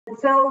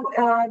So,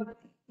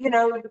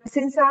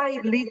 since I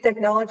lead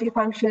technology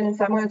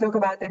functions, I'm going to talk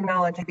about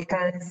technology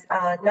because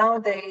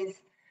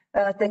nowadays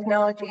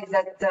technology is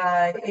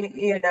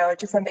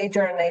just a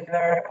major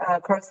enabler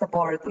across the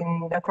board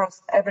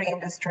across every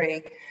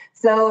industry.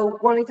 So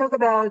when we talk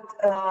about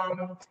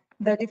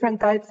the different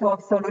types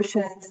of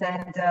solutions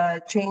and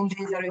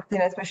changes that we've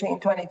seen, especially in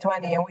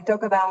 2020, and we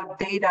talk about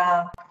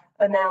data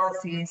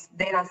analysis,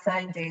 data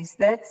scientists,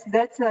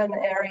 that's an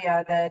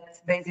area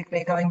that's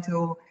basically going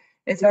to,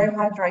 it's very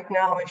hard right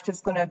now. It's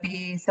just going to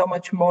be so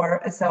much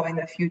more so in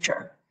the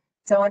future.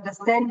 So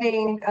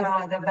understanding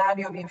the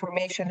value of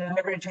information and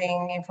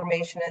leveraging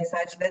information and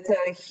such, that's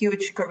a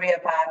huge career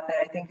path that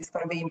I think is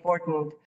going to be important.